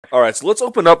All right, so let's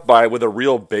open up with a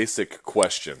real basic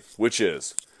question, which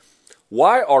is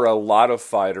why are a lot of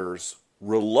fighters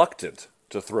reluctant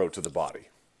to throw to the body?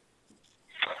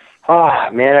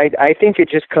 Man, I think it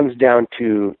just comes down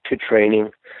to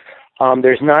training.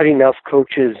 There's not enough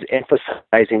coaches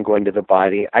emphasizing going to the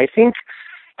body. I think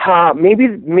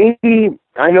maybe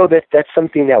I know that that's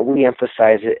something that we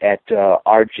emphasize at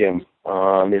our gym,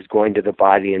 is going to the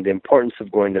body and the importance of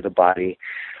going to the body.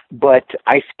 But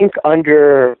I think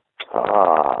under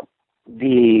uh,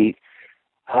 the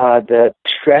the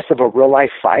stress of a real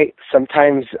life fight,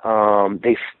 sometimes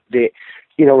they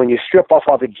when you strip off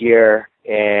all the gear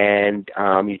and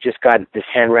you just got this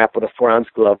hand wrap with a 4 ounce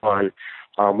glove on,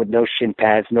 with no shin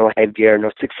pads, no headgear,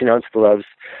 no 16-ounce gloves.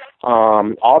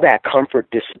 All that comfort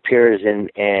disappears,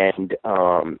 and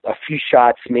a few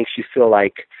shots makes you feel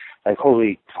like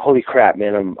holy crap,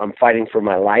 man! I'm fighting for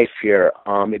my life here.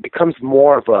 It becomes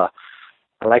more of a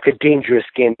like a dangerous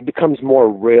game. It becomes more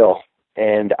real,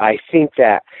 and I think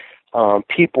that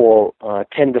people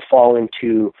tend to fall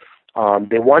into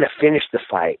they want to finish the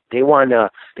fight. They want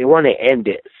to end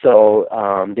it. So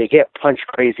they get punch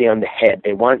crazy on the head.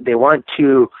 They want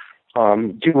to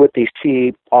do what they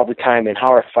see all the time. And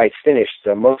how are fights finished?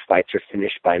 So most fights are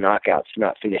finished by knockouts,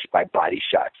 not finished by body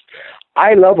shots.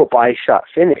 I love a body shot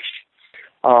finish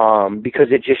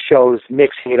because it just shows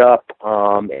mixing it up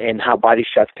and how body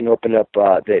shots can open up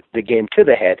the game to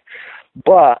the head.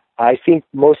 But I think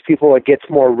most people, it gets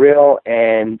more real,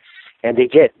 and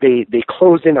they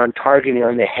close in on targeting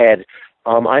on the head.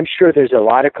 I'm sure there's a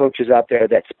lot of coaches out there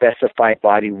that specify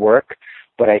body work,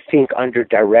 but I think under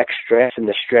direct stress and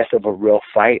the stress of a real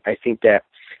fight, I think that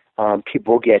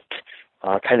people get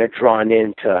kind of drawn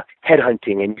into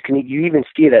headhunting, and you even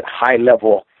see it at high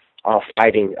level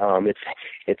fighting.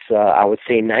 It's I would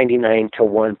say 99 to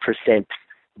 1%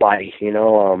 body,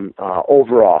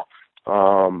 overall.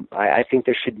 I think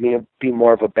there should be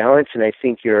more of a balance, and I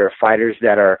think your fighters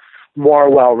that are more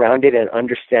well-rounded and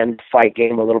understand the fight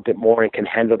game a little bit more and can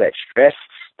handle that stress,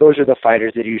 those are the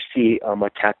fighters that you see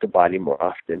attack the body more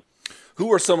often.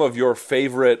 Who are some of your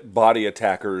favorite body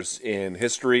attackers in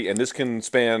history? And this can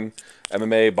span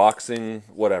MMA, boxing,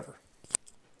 whatever.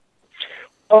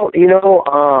 Oh,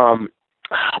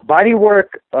 body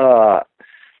work.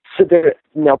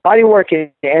 Body work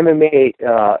in MMA,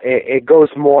 it goes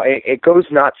more. It goes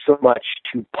not so much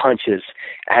to punches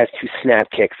as to snap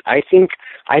kicks. I think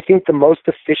the most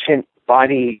efficient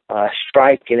body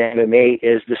strike in MMA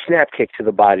is the snap kick to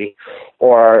the body,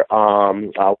 or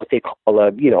what they call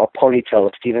a ponytail,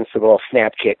 a Steven Seagal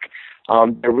snap kick.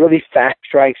 They're really fast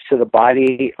strikes to the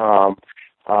body.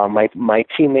 My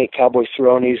teammate Cowboy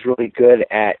Cerrone is really good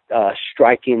at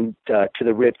striking to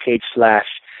the rib cage slash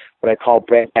what I call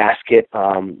bread basket,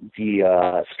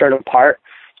 the sternum part,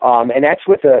 and that's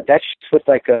just with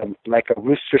like a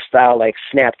rooster style like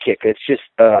snap kick. It's just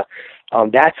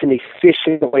that's an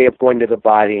efficient way of going to the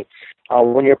body.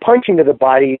 When you're punching to the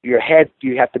body, you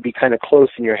have to be kind of close,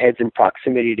 and your head's in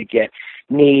proximity to get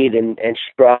kneed and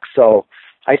struck. So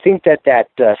I think that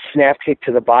snap kick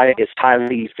to the body is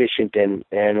highly efficient, and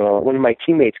one of my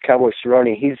teammates, Cowboy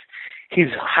Cerrone, he's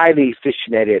highly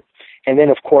efficient at it. And then,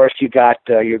 of course, you got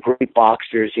your great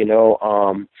boxers. There's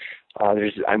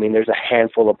a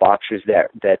handful of boxers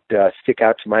that stick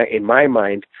out in my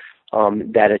mind,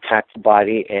 that attack the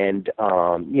body. And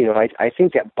I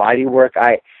think that body work.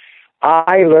 I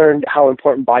learned how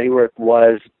important body work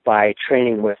was by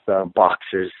training with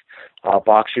boxers.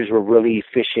 Boxers were really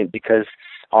efficient because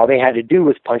all they had to do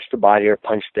was punch the body or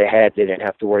punch the head. They didn't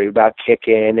have to worry about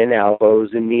kicking and elbows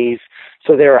and knees.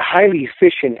 So they were highly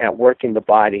efficient at working the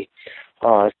body.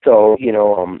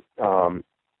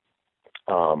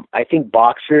 I think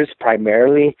boxers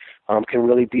primarily can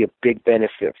really be a big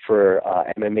benefit for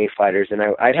MMA fighters. And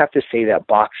I'd have to say that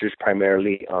boxers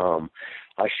primarily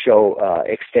show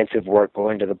extensive work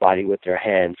going to the body with their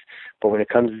hands. But when it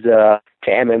comes to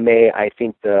MMA, I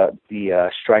think the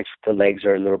strikes with the legs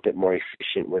are a little bit more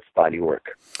efficient with body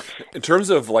work. In terms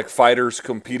of like fighters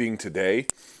competing today,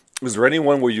 is there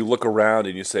anyone where you look around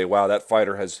and you say, wow, that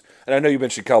fighter has, and I know you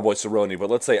mentioned Cowboy Cerrone, but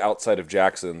let's say outside of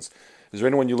Jackson's, is there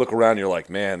anyone you look around and you're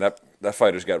like, man, that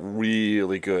fighter's got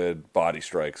really good body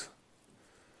strikes?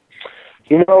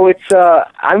 It's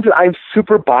I'm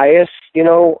super biased,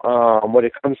 when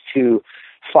it comes to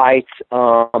fights.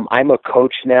 I'm a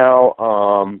coach now.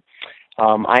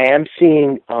 I am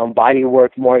seeing body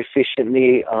work more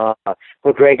efficiently.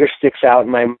 McGregor sticks out in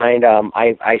my mind.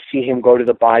 I see him go to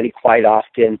the body quite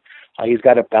often. He's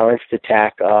got a balanced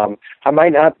attack. I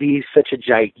might not be such a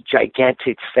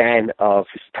gigantic fan of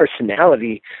his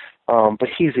personality, but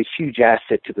he's a huge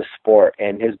asset to the sport,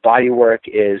 and his body work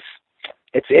is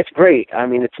it's great. I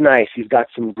mean, it's nice. He's got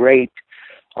some great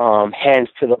hands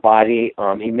to the body.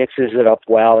 He mixes it up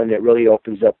well, and it really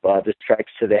opens up the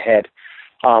strikes to the head.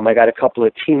 I got a couple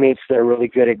of teammates that are really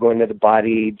good at going to the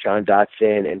body, John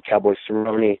Dotson and Cowboy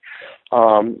Cerrone.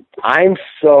 I'm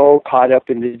so caught up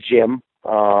in the gym.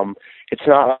 It's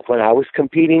not like when I was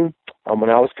competing. When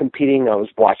I was competing, I was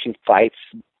watching fights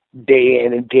day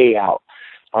in and day out,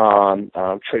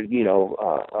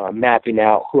 mapping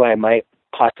out who I might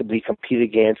possibly compete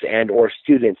against and or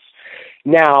students.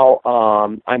 Now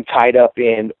I'm tied up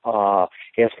in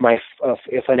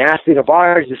if an athlete of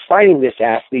ours is fighting this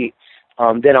athlete,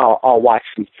 then I'll watch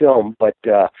some film. But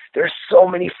there's so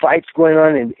many fights going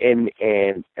on in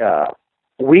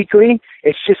weekly.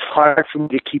 It's just hard for me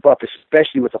to keep up,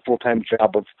 especially with a full-time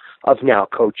job of now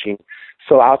coaching.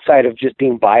 So outside of just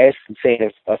being biased and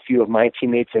saying a few of my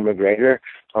teammates in McGregor,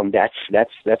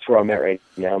 that's where I'm at right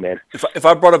now, man. If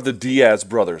I brought up the Diaz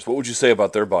brothers, what would you say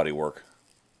about their body work?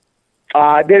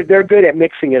 They're good at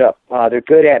mixing it up. They're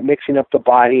good at mixing up the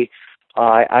body.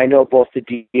 I know both the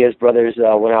Diaz brothers.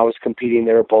 When I was competing,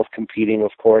 they were both competing,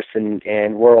 of course, and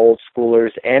we're old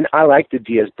schoolers. And I like the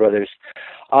Diaz brothers.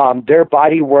 Their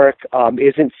body work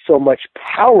isn't so much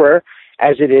power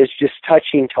as it is just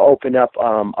touching to open up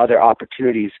other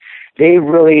opportunities. They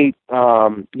really,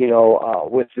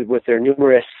 with their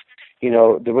numerous,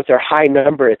 with their high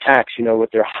number attacks,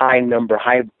 with their high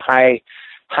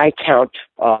count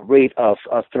rate of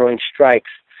throwing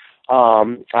strikes,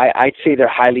 I'd say they're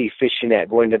highly efficient at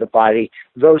going to the body.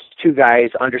 Those two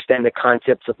guys understand the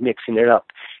concepts of mixing it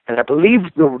up. And I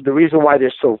believe the reason why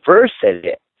they're so versed at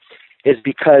it is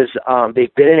because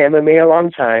they've been in MMA a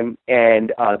long time,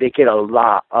 and they get a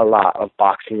lot of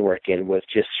boxing work in with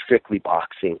just strictly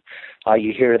boxing.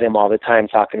 You hear them all the time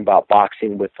talking about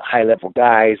boxing with high-level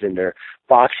guys and their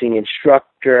boxing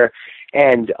instructor,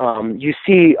 and you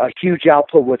see a huge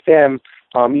output with them,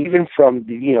 even from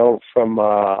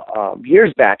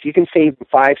years back. You can say even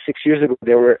 5-6 years ago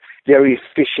they were very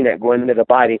efficient at going into the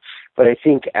body, but I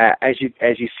think as you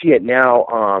see it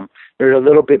now, they're a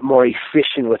little bit more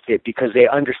efficient with it because they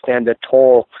understand the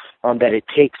toll that it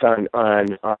takes on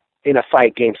in a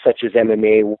fight game such as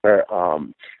MMA, where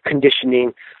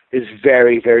conditioning is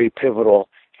very, very pivotal,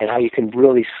 and how you can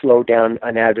really slow down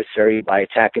an adversary by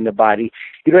attacking the body.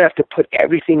 You don't have to put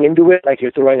everything into it like you're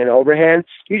throwing an overhand.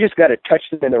 You just got to touch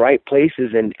them in the right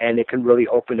places, and it can really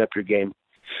open up your game.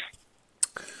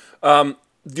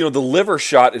 The liver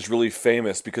shot is really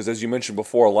famous because, as you mentioned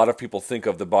before, a lot of people think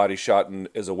of the body shot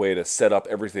as a way to set up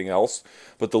everything else.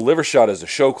 But the liver shot is a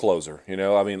show closer.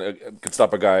 I mean, it could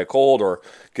stop a guy cold or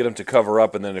get him to cover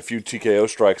up, and then a few TKO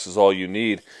strikes is all you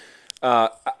need. I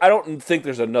don't think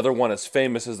there's another one as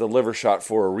famous as the liver shot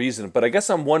for a reason. But I guess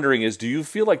I'm wondering do you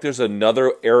feel like there's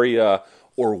another area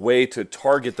or way to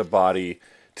target the body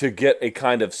to get a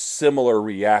kind of similar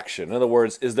reaction? In other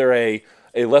words, is there a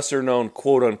lesser-known,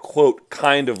 quote-unquote,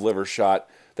 kind of liver shot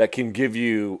that can give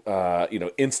you,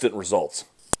 instant results?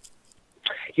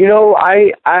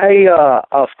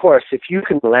 Of course, if you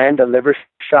can land a liver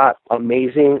shot,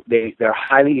 amazing. They're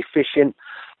highly efficient.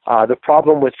 The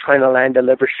problem with trying to land a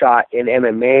liver shot in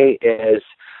MMA is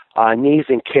knees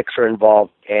and kicks are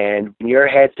involved. And when your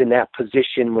head's in that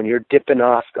position, when you're dipping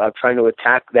off, trying to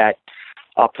attack that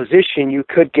position, you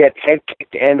could get head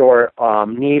kicked and or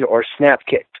knee or snap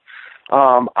kicked.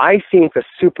 I think a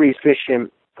super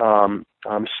efficient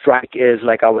strike is,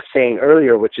 like I was saying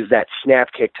earlier, which is that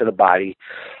snap kick to the body.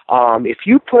 If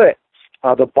you put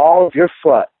the ball of your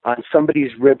foot on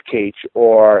somebody's rib cage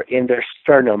or in their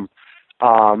sternum,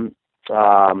 this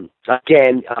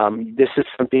is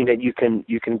something that you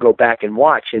can go back and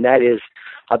watch, and that is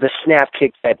the snap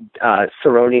kick that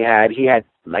Cerrone had. He had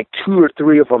like 2 or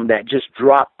 3 of them that just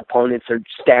dropped opponents or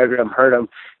staggered them, hurt them.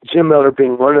 Jim Miller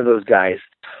being one of those guys.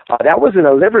 That wasn't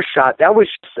a liver shot. That was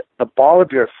just the ball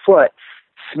of your foot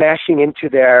smashing into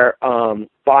their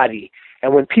body.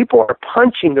 And when people are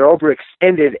punching, they're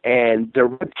overextended and their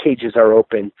rib cages are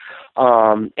open,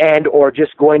 and or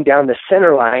just going down the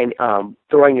center line,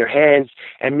 throwing your hands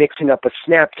and mixing up a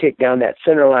snap kick down that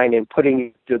center line and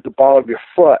putting the ball of your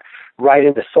foot right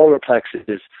in the solar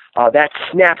plexuses. That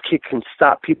snap kick can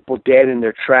stop people dead in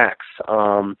their tracks.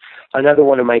 Another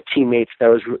one of my teammates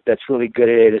that's really good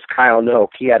at it is Kyle Noak.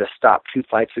 He had a stop 2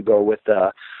 fights ago with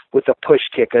a push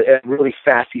kick, a really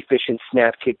fast, efficient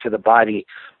snap kick to the body,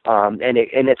 and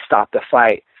it stopped the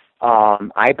fight.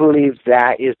 I believe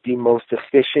that is the most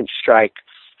efficient strike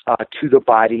to the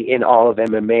body in all of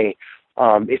MMA.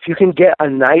 If you can get a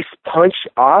nice punch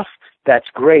off,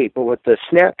 that's great. But what the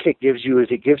snap kick gives you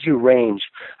is it gives you range.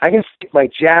 I can stick my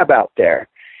jab out there,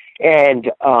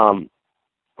 and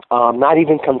not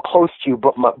even come close to you,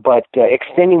 but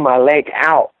extending my leg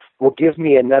out will give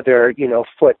me another,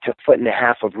 foot to foot and a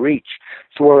half of reach.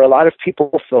 So where a lot of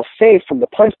people feel safe from the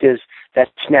punches, that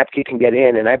snap kick can get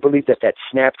in. And I believe that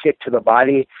snap kick to the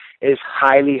body is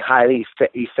highly, highly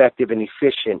effective and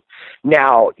efficient.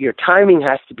 Now, your timing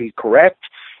has to be correct,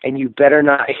 and you better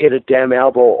not hit a damn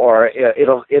elbow, or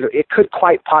it could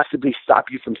quite possibly stop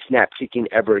you from snap kicking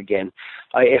ever again.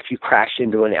 If you crash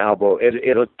into an elbow,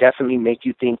 it'll definitely make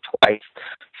you think twice.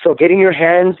 So getting your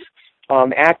hands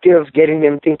active, getting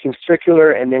them thinking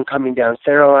circular, and then coming down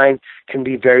center line can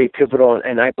be very pivotal.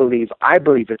 And I believe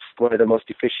it's one of the most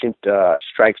efficient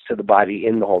strikes to the body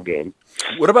in the whole game.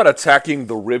 What about attacking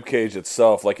the rib cage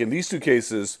itself? Like in these two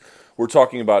cases, we're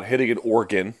talking about hitting an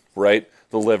organ, right?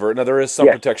 The liver. Now there is some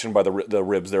protection by the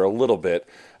ribs there a little bit,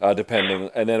 depending.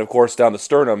 And then of course down the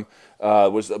sternum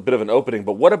was a bit of an opening.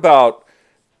 But what about,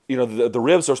 the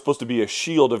ribs are supposed to be a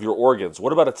shield of your organs.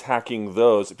 What about attacking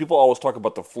those? People always talk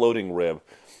about the floating rib.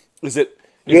 Is it?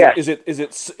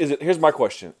 Here's my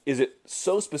question: is it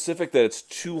so specific that it's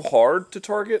too hard to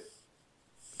target?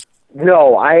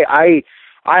 No, I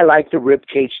like the rib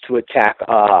cage to attack.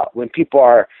 When people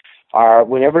are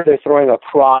whenever they're throwing a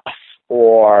cross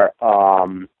or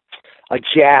a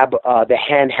jab, the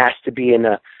hand has to be in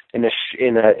a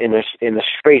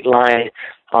straight line,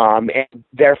 and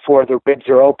therefore the ribs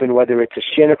are open, whether it's a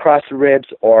shin across the ribs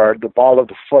or the ball of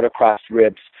the foot across the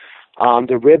ribs.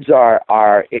 The ribs are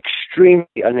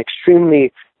an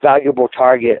extremely valuable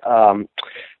target.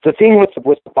 The thing with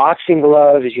the boxing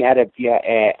glove is you have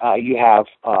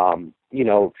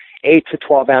 8 to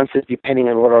 12 ounces depending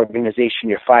on what organization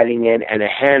you're fighting in, and a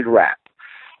hand wrap.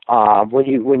 When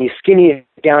you skinny it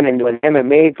down into an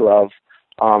MMA glove,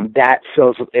 that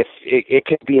feels it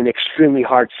can be an extremely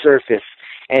hard surface,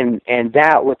 and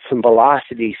that with some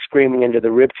velocity screaming into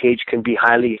the rib cage can be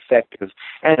highly effective.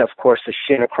 And of course, a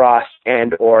shin across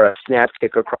and or a snap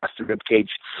kick across the rib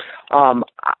cage.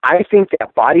 I think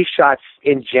that body shots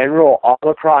in general, all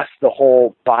across the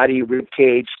whole body, rib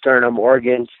cage, sternum,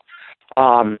 organs,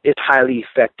 is highly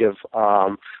effective.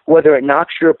 Whether it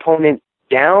knocks your opponent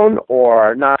down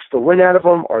or knocks the wind out of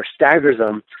them or staggers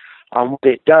them, what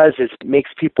it does is it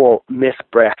makes people miss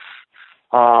breath.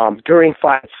 During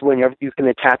fights, whenever you can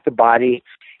attack the body,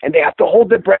 and they have to hold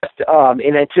their breath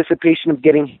in anticipation of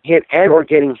getting hit and or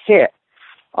getting hit,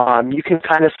 you can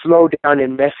kind of slow down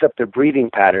and mess up their breathing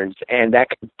patterns, and that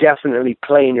can definitely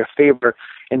play in your favor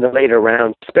in the later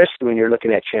rounds, especially when you're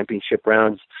looking at championship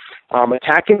rounds.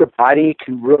 Attacking the body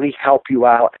can really help you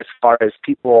out as far as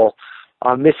people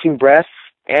missing breath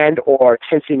and or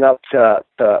tensing up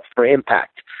for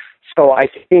impact. So I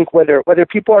think whether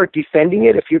people are defending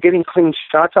it, if you're getting clean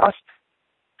shots off,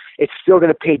 it's still going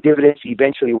to pay dividends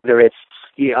eventually. Whether it's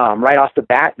right off the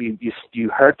bat you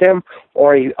hurt them,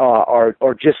 or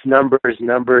just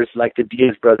numbers like the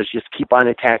Diaz brothers just keep on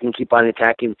attacking.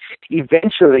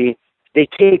 Eventually they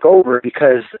take over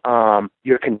because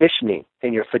you're conditioning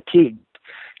and you're fatigued.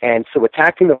 And so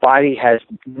attacking the body has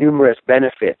numerous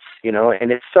benefits,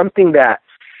 and it's something that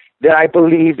I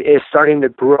believe is starting to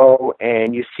grow,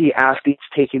 and you see athletes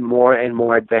taking more and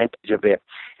more advantage of it.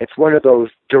 It's one of those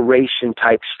duration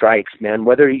type strikes, man.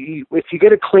 If you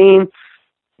get a clean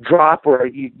drop or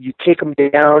you take them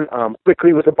down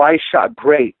quickly with a body shot,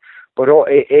 great. But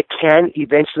it can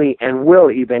eventually and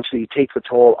will eventually take the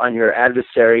toll on your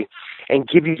adversary and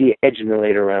give you the edge in the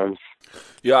later rounds.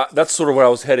 Yeah, that's sort of where I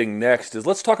was heading next. Is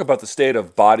let's talk about the state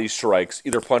of body strikes,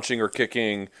 either punching or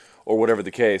kicking or whatever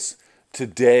the case,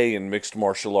 today in mixed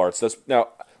martial arts. That's now,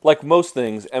 like most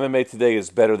things, MMA today is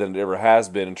better than it ever has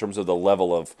been in terms of the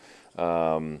level of,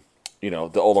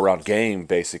 the all-around game,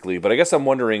 basically. But I guess I'm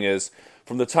wondering is,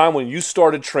 from the time when you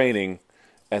started training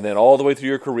and then all the way through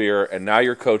your career and now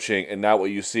you're coaching and now what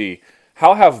you see,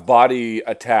 how have body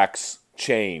attacks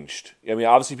changed? I mean,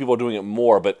 obviously people are doing it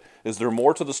more, but is there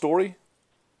more to the story?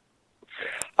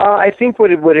 I think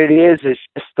what it is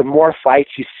just the more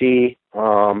fights you see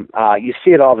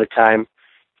it all the time,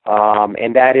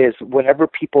 and that is whatever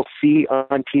people see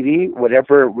on TV,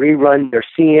 whatever rerun they're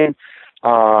seeing,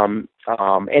 and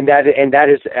that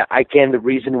is again the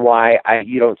reason why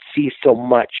you don't see so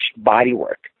much body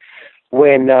work.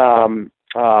 When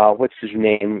what's his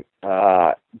name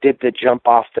did the jump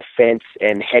off the fence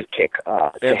and head kick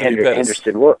to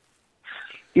Henderson. Well,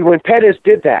 when Pettis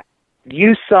did that,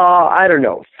 you saw, I don't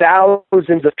know,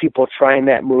 thousands of people trying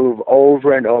that move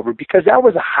over and over because that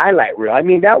was a highlight reel. I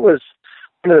mean, that was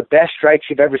one of the best strikes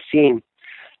you've ever seen.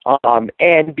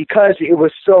 And because it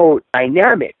was so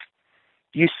dynamic,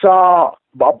 you saw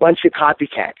a bunch of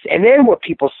copycats. And then what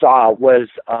people saw was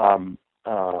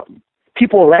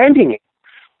people landing it.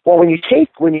 Well, when you take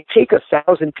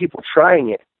 1,000 people trying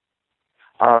it,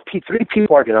 3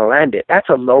 people are going to land it. That's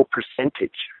a low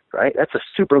percentage, right? That's a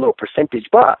super low percentage.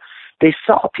 But they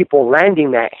saw people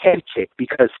landing that head kick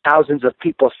because thousands of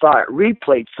people saw it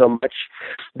replayed so much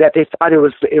that they thought it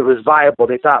was viable.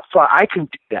 They thought, I can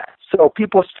do that. So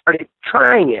people started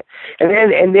trying it,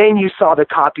 and then you saw the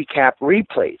copycat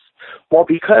replays. Well,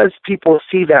 because people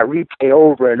see that replay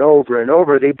over and over and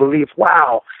over, they believe,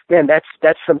 wow, man,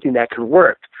 that's something that can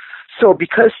work. So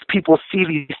because people see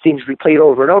these things replayed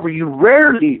over and over, you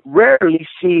rarely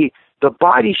see the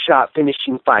body shot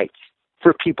finishing fights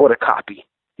for people to copy.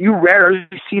 You rarely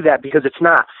see that because it's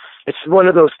one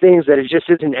of those things that it just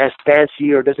isn't as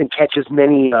fancy or doesn't catch as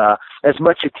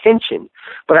much attention.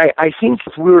 But I think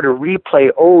if we were to replay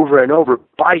over and over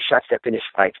body shots that finish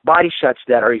fights, body shots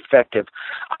that are effective,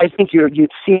 I think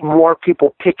you'd see more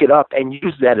people pick it up and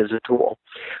use that as a tool.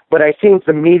 But I think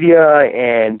the media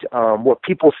and what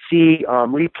people see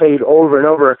replayed over and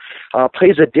over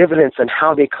plays a dividend on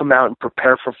how they come out and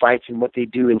prepare for fights and what they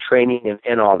do in training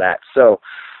and all that. So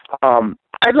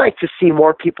I'd like to see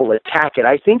more people attack it.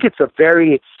 I think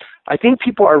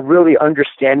people are really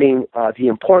understanding the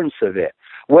importance of it,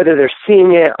 whether they're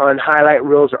seeing it on highlight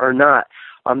reels or not.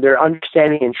 They're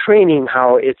understanding and training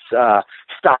how it's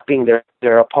stopping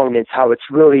their opponents, how it's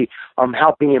really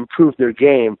helping improve their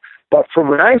game. But from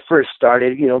when I first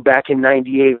started, back in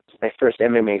 '98, my first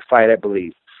MMA fight, I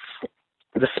believe,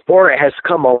 the sport has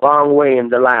come a long way in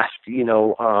the last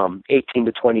 18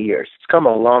 to 20 years. It's come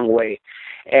a long way.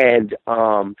 And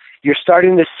you're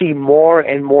starting to see more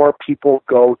and more people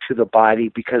go to the body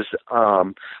because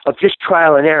of just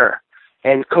trial and error,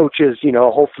 and coaches,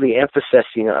 hopefully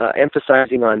emphasizing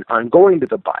on going to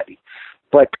the body.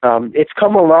 But it's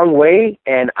come a long way,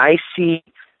 and I see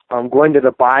going to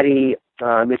the body.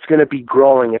 It's going to be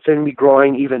growing. It's going to be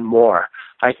growing even more.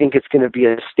 I think it's going to be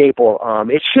a staple.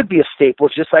 It should be a staple,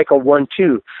 just like a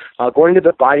 1-2. Going to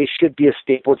the body should be a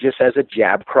staple, just as a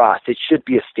jab cross. It should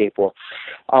be a staple.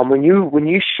 When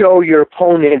you show your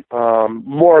opponent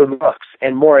more looks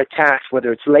and more attacks,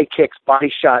 whether it's leg kicks, body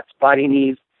shots, body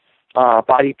knees,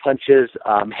 body punches,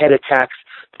 head attacks,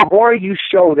 the more you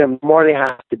show them, the more they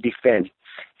have to defend.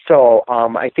 So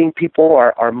I think people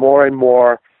are more and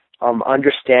more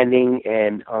understanding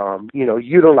and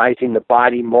utilizing the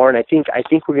body more, and I think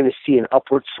we're going to see an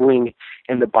upward swing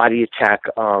in the body attack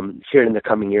here in the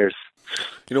coming years.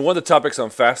 One of the topics I'm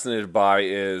fascinated by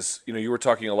is, you were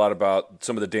talking a lot about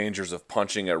some of the dangers of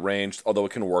punching at range, although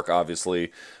it can work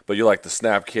obviously, but you like the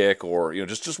snap kick or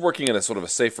just working in a sort of a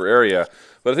safer area.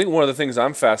 But I think one of the things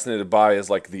I'm fascinated by is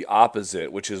like the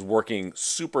opposite, which is working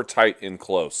super tight in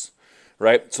close,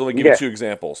 right? So let me give you 2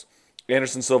 examples.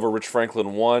 Anderson Silva, Rich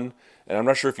Franklin won, and I'm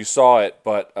not sure if you saw it,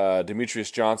 but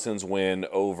Demetrius Johnson's win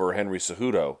over Henry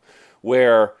Cejudo,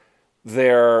 where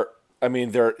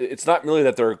it's not really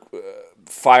that they're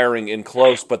firing in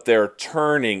close, but they're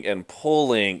turning and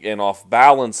pulling and off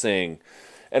balancing.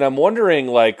 And I'm wondering,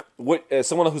 like, what as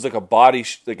someone who's like a body,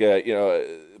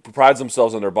 prides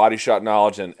themselves on their body shot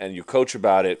knowledge, and you coach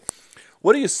about it.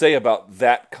 What do you say about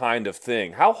that kind of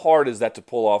thing? How hard is that to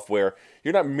pull off where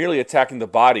you're not merely attacking the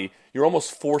body, you're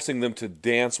almost forcing them to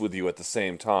dance with you at the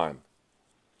same time?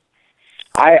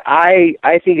 I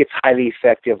think it's highly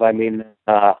effective. I mean,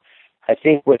 I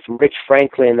think with Rich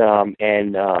Franklin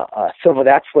and Silva,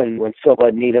 that's when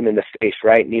Silva kneed him in the face,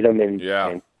 right? Kneed him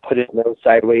and put his nose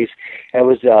sideways. It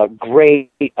was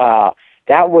great.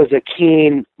 That was a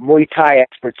keen Muay Thai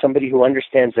expert, somebody who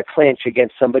understands the clinch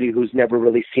against somebody who's never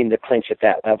really seen the clinch at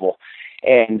that level.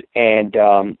 And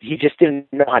he just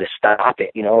didn't know how to stop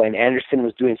it, and Anderson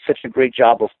was doing such a great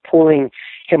job of pulling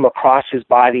him across his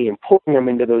body and pulling him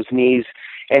into those knees.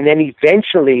 And then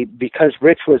eventually, because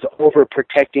Rich was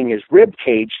overprotecting his rib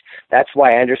cage, that's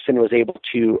why Anderson was able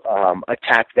to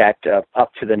attack that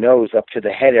up to the nose, up to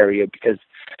the head area, because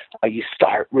you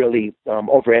start really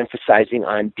overemphasizing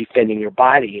on defending your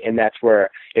body, and that's where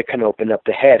it can open up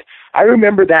the head. I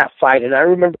remember that fight, and I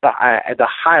remember the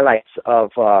highlights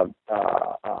of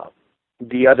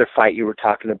the other fight you were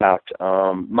talking about,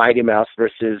 Mighty Mouse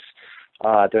versus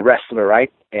the wrestler,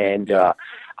 right? And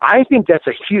I think that's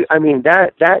a huge. I mean,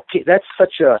 that's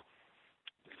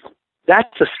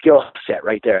a skill set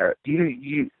right there.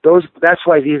 That's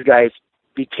why these guys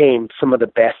became some of the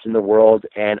best in the world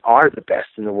and are the best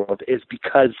in the world, is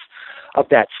because of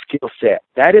that skill set.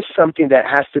 That is something that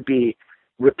has to be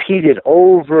repeated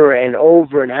over and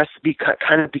over, and has to be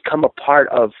kind of become a part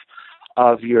of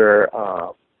your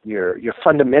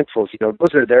fundamentals.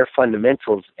 Those are their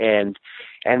fundamentals. And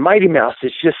Mighty Mouse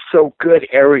is just so good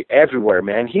everywhere,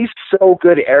 man. He's so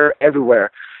good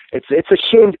everywhere. it's a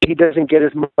shame that he doesn't get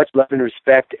as much love and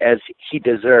respect as he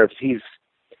deserves. He's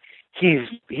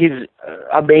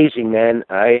amazing, man.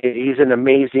 He's an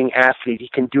amazing athlete. He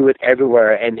can do it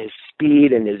everywhere, and his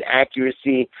speed and his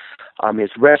accuracy,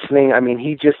 his wrestling. I mean,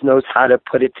 he just knows how to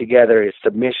put it together. His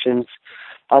submissions.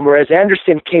 Whereas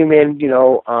Anderson came in,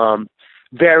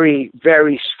 very,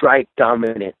 very strike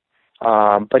dominant.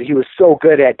 But he was so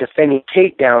good at defending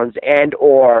takedowns and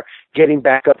or getting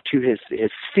back up to his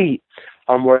feet,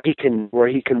 where he can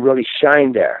really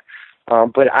shine there.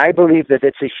 But I believe that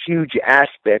it's a huge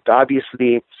aspect.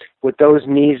 Obviously, with those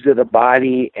knees to the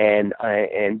body and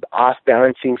off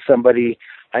balancing somebody,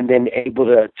 and then able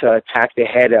to attack the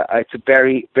head, it's a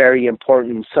very, very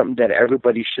important, something that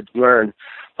everybody should learn.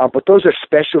 But those are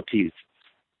specialties.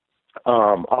 A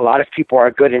lot of people are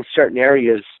good in certain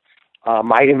areas.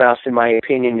 Mighty Mouse, in my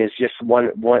opinion, is just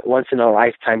one once in a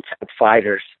lifetime type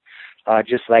fighters.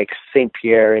 Just like St.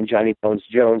 Pierre and Johnny Bones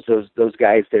Jones, those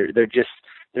guys,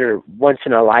 they're once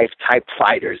in a life type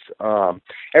fighters.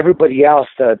 Everybody else,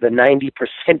 the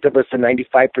 90% of us, the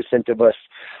 95% of us,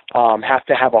 have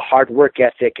to have a hard work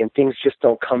ethic, and things just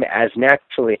don't come as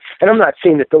naturally. And I'm not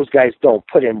saying that those guys don't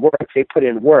put in work; they put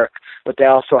in work, but they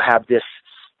also have this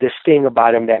thing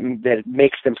about them that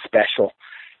makes them special.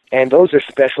 And those are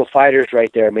special fighters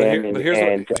right there, man. But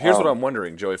here's what I'm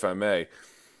wondering, Joey, if I may.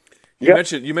 You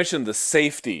mentioned the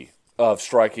safety of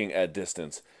striking at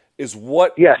distance. Is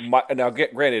what now?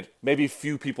 Granted, maybe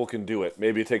few people can do it.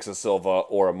 Maybe it takes a Silva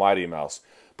or a Mighty Mouse.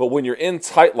 But when you're in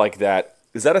tight like that,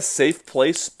 is that a safe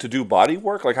place to do body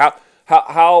work? Like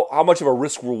how much of a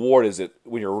risk reward is it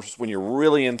when you're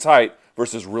really in tight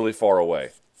versus really far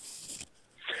away?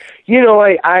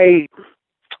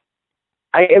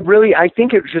 I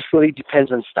think it just really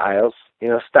depends on styles.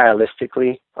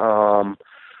 Stylistically.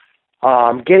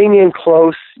 Getting in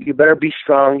close, you better be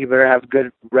strong. You better have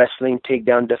good wrestling,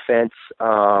 takedown defense.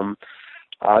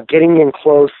 Getting in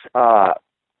close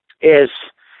is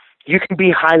you can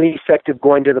be highly effective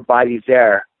going to the body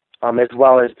there, as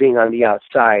well as being on the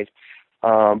outside.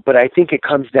 But I think it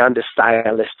comes down to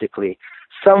stylistically.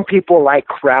 Some people like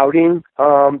crowding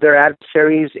their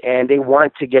adversaries, and they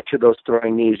want to get to those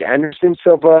throwing knees. Anderson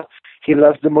Silva, he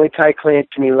loves the Muay Thai clinch,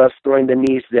 and he loves throwing the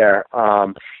knees there.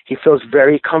 He feels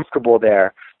very comfortable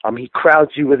there. He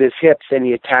crowds you with his hips, and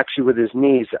he attacks you with his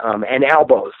knees and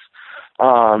elbows.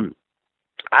 I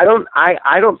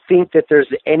don't think that there's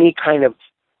any kind of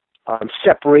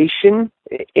separation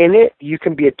in it. You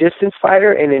can be a distance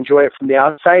fighter and enjoy it from the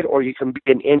outside, or you can be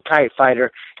an in-tight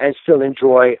fighter and still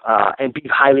enjoy and be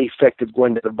highly effective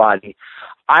going to the body.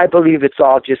 I believe it's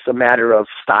all just a matter of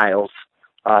styles.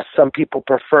 Some people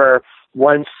prefer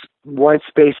one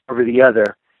space over the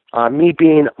other. Me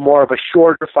being more of a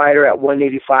shorter fighter at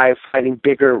 185, fighting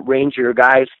bigger, rangier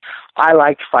guys, I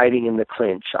liked fighting in the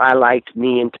clinch. I liked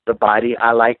knee into the body.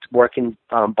 I liked working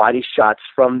body shots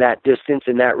from that distance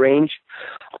and that range.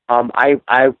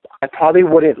 I probably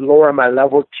wouldn't lower my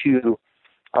level to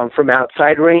from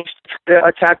outside range to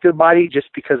attack the body just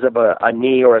because of a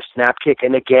knee or a snap kick.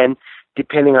 And again,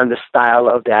 depending on the style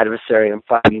of the adversary I'm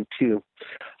fighting too.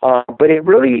 But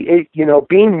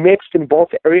being mixed in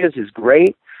both areas is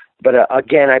great. But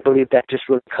again, I believe that just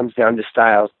really comes down to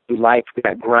styles. You like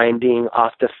that grinding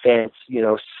off the fence,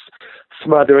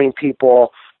 smothering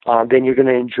people, then you're going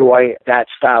to enjoy that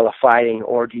style of fighting.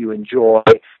 Or do you enjoy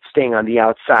staying on the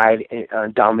outside,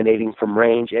 dominating from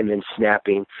range, and then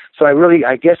snapping? So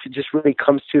I guess it just really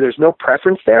comes to, there's no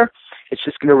preference there. It's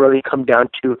just going to really come down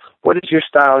to what is your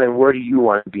style and where do you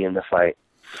want to be in the fight.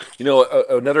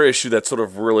 Another issue that sort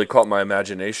of really caught my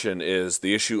imagination is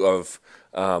the issue of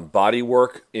body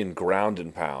work in ground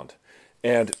and pound.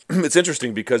 And it's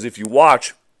interesting because if you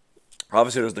watch,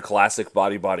 obviously there's the classic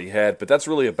body, head, but that's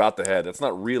really about the head. That's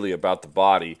not really about the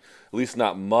body, at least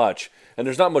not much. And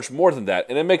there's not much more than that.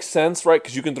 And it makes sense, right?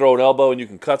 Because you can throw an elbow and you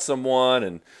can cut someone,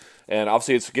 and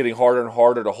obviously it's getting harder and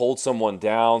harder to hold someone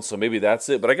down, so maybe that's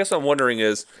it. But I guess I'm wondering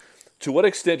is, to what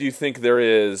extent do you think there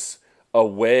is a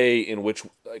way in which,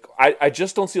 I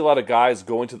just don't see a lot of guys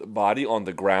going to the body on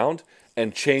the ground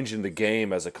and changing the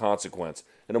game as a consequence.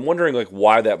 And I'm wondering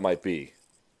why that might be.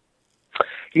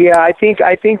 Yeah, I think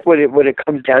what it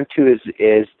comes down to is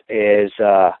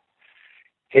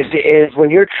when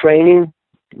you're training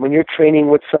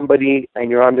with somebody and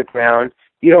you're on the ground,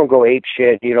 you don't go ape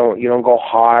shit, you don't go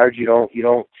hard, you don't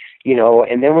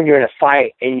and then when you're in a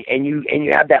fight and you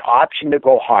have that option to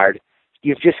go hard,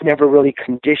 you've just never really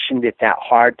conditioned it that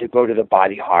hard to go to the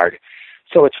body hard.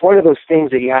 So it's one of those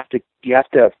things that you have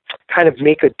to kind of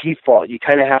make a default. You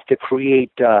kind of have to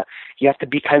create. You have to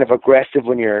be kind of aggressive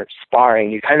when you're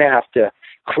sparring. You kind of have to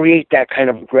create that kind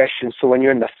of aggression. So when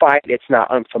you're in the fight, it's not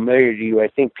unfamiliar to you. I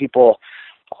think people,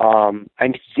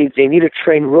 they need to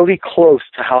train really close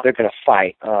to how they're going to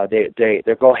fight. They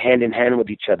go hand in hand with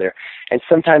each other. And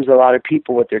sometimes a lot of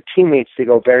people with their teammates, they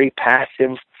go very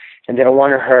passive and they don't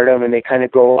want to hurt them, and they're kind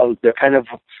of,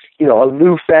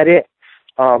 aloof at it.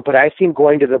 But I think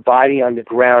going to the body on the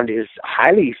ground is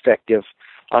highly effective.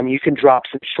 You can drop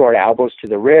some short elbows to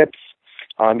the ribs.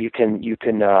 You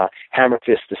can hammer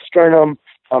fist the sternum.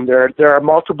 There are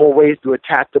multiple ways to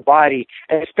attack the body,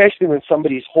 and especially when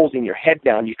somebody's holding your head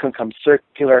down, you can come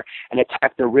circular and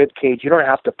attack the rib cage. You don't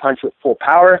have to punch with full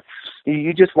power.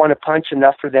 You just want to punch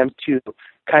enough for them to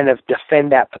kind of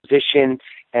defend that position,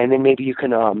 and then maybe you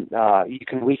can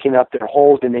weaken up their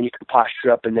hold, and then you can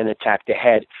posture up and then attack the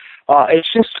head.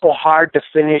 It's just so hard to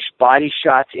finish body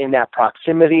shots in that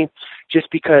proximity,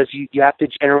 just because you have to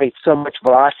generate so much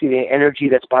velocity and energy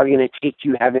that's probably going to take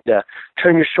you having to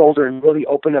turn your shoulder and really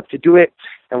open up to do it.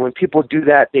 And when people do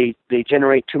that, they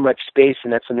generate too much space,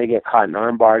 and that's when they get caught in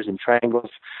arm bars and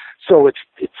triangles. So it's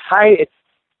high.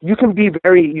 You can be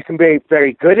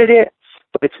very good at it,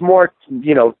 but it's more,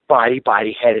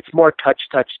 body, head. It's more touch.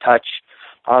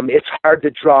 It's hard to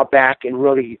draw back and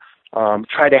really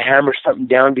try to hammer something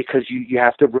down, because you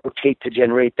have to rotate to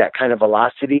generate that kind of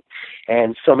velocity.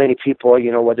 And so many people,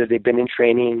 whether they've been in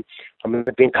training,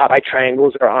 they've been caught by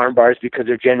triangles or arm bars because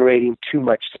they're generating too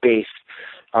much space.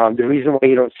 The reason why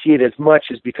you don't see it as much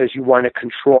is because you want to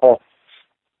control.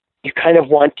 You kind of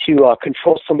want to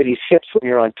control somebody's hips when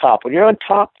you're on top. When you're on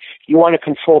top, you want to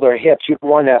control their hips. You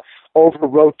don't want to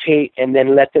over-rotate and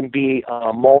then let them be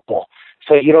mobile.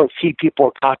 So you don't see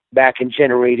people cocking back and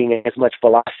generating as much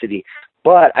velocity.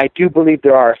 But I do believe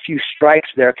there are a few strikes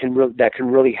there that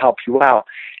can really help you out.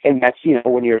 And that's,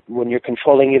 when you're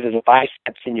controlling either the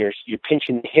biceps and you're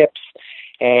pinching the hips,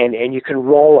 and you can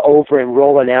roll over and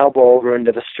roll an elbow over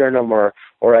into the sternum or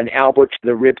an elbow to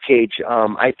the rib cage.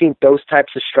 I think those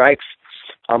types of strikes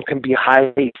can be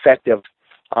highly effective.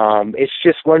 It's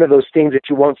just one of those things that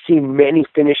you won't see many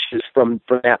finishes from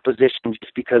that position,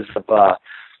 just because of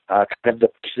kind of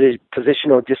the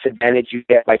positional disadvantage you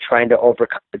get by trying to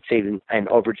overcompensate and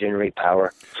overgenerate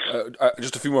power.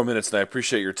 Just a few more minutes, and I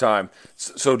appreciate your time.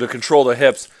 So to control the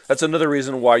hips, that's another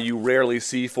reason why you rarely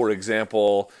see, for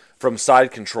example, from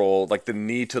side control, like the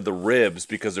knee to the ribs,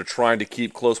 because they're trying to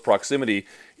keep close proximity,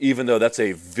 even though that's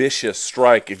a vicious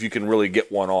strike if you can really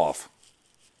get one off.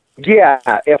 Yeah,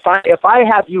 if I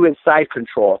have you in side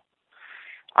control,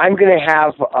 I'm gonna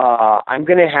have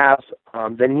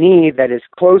the knee that is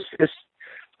closest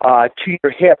to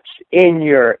your hips in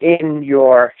your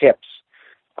hips,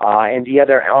 and the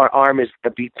other arm is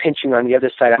going to be pinching on the other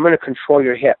side. I'm going to control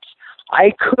your hips.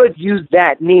 I could use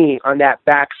that knee on that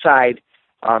backside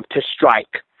to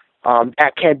strike.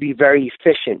 That can be very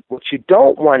efficient. What you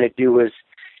don't want to do is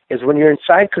when you're in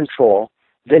side control,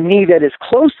 the knee that is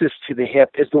closest to the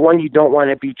hip is the one you don't want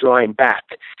to be drawing back.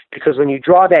 Because when you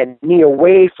draw that knee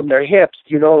away from their hips,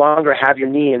 you no longer have your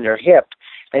knee in their hip,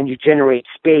 and you generate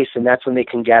space, and that's when they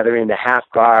can gather in the half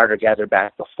guard or gather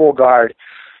back the full guard.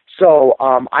 So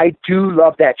I do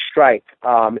love that strike.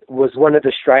 It was one of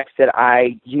the strikes that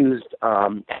I used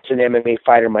as an MMA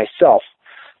fighter myself.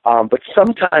 But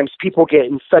sometimes people get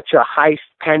in such a high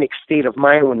panic state of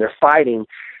mind when they're fighting,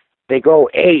 they go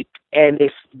ape, and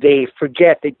they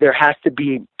forget that there has to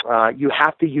be, you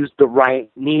have to use the right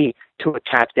knee to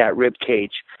attack that rib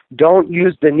cage. Don't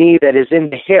use the knee that is in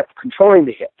the hip, controlling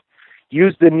the hip.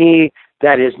 Use the knee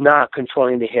that is not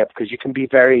controlling the hip, because you can be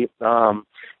very,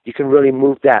 you can really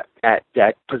move that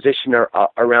position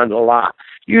around a lot.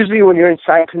 Usually when you're in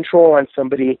side control on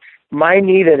somebody, my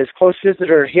knee that is closest to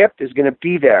their hip is going to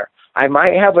be there. I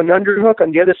might have an underhook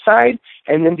on the other side,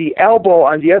 and then the elbow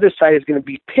on the other side is going to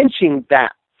be pinching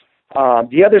that,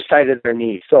 the other side of their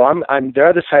knee. So I'm the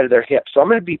other side of their hip. So I'm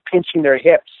going to be pinching their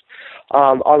hips.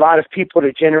 A lot of people,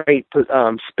 to generate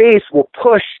space, will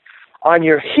push on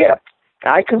your hip.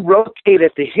 I can rotate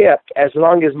at the hip as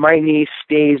long as my knee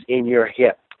stays in your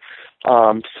hip.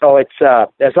 So it's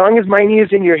as long as my knee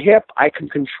is in your hip, I can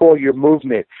control your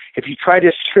movement. If you try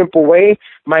to shrimp away,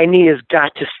 my knee has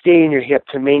got to stay in your hip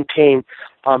to maintain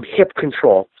hip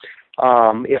control.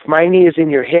 If my knee is in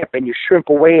your hip and you shrimp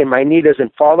away and my knee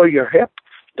doesn't follow your hip,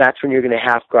 that's when you're going to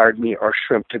half guard me or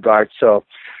shrimp to guard. So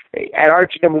at our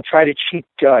gym, we try to treat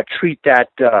that.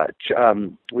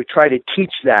 We try to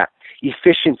teach that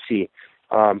efficiency,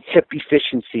 hip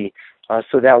efficiency.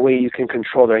 So that way you can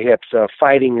control their hips.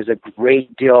 Fighting is a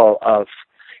great deal of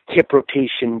hip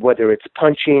rotation, whether it's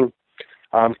punching,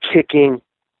 kicking,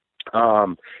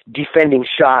 defending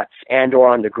shots, and or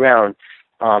on the ground.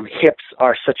 hips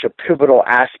are such a pivotal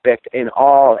aspect in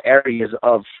all areas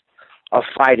of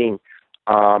fighting.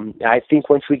 I think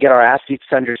once we get our athletes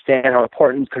to understand how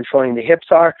important controlling the hips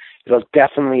are, it'll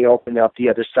definitely open up the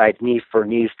other side knee for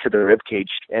knees to the rib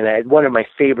cage. And one of my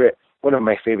favorite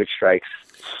strikes.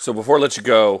 So before I let you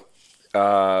go,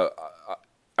 I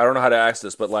don't know how to ask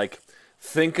this, but like,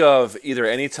 think of either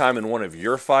any time in one of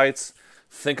your fights,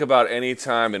 think about any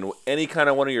time in any kind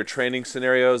of one of your training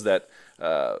scenarios that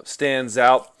stands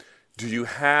out. Do you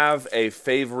have a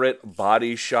favorite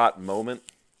body shot moment?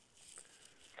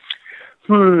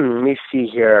 Let me see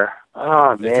here.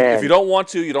 Oh, man. If you don't want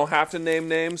to, you don't have to name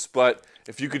names, but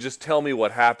if you could just tell me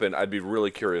what happened, I'd be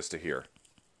really curious to hear.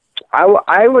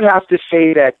 I would have to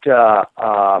say that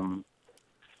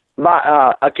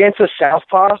against a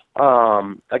southpaw,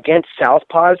 against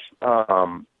southpaws,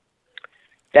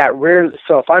 that rear.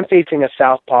 So if I'm facing a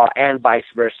southpaw and vice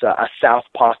versa, a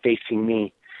southpaw facing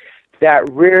me, that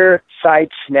rear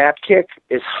side snap kick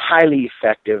is highly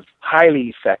effective. Highly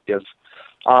effective.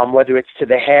 Whether it's to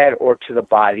the head or to the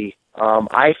body.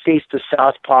 I faced a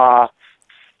southpaw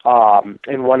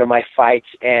in one of my fights,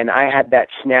 and I had that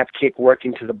snap kick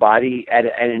working to the body at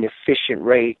an efficient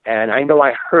rate, and I know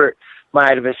I hurt my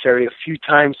adversary a few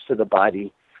times to the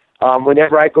body.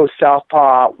 Whenever I go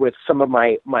southpaw with some of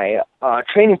my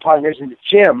training partners in the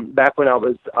gym, back when I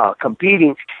was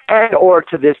competing, and or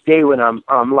to this day when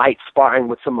I'm light sparring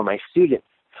with some of my students,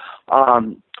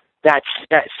 that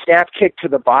snap kick to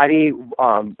the body,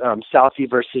 Southie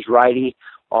versus righty,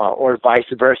 or vice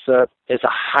versa, is a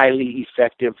highly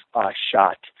effective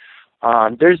shot.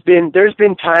 There's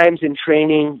been times in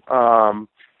training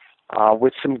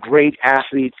with some great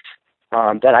athletes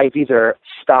that I've either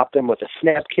stopped them with a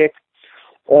snap kick,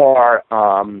 or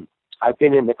I've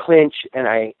been in the clinch and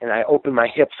I open my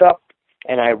hips up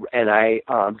and I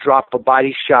drop a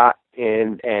body shot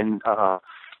and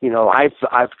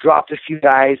I've dropped a few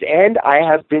guys, and I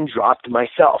have been dropped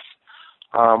myself.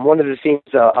 One of the things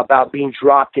about being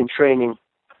dropped in training,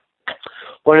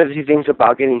 one of the things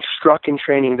about getting struck in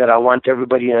training that I want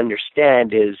everybody to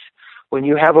understand is when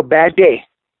you have a bad day,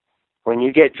 when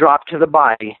you get dropped to the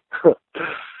body,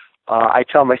 I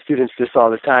tell my students this all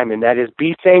the time, and that is,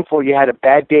 be thankful you had a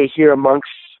bad day here amongst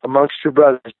your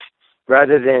brothers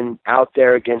rather than out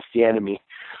there against the enemy.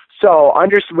 So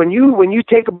when you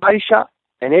take a body shot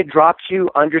and it drops you,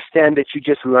 understand that you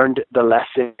just learned the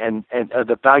lesson and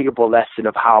the valuable lesson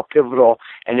of how pivotal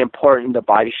and important the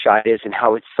body shot is, and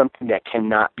how it's something that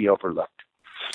cannot be overlooked.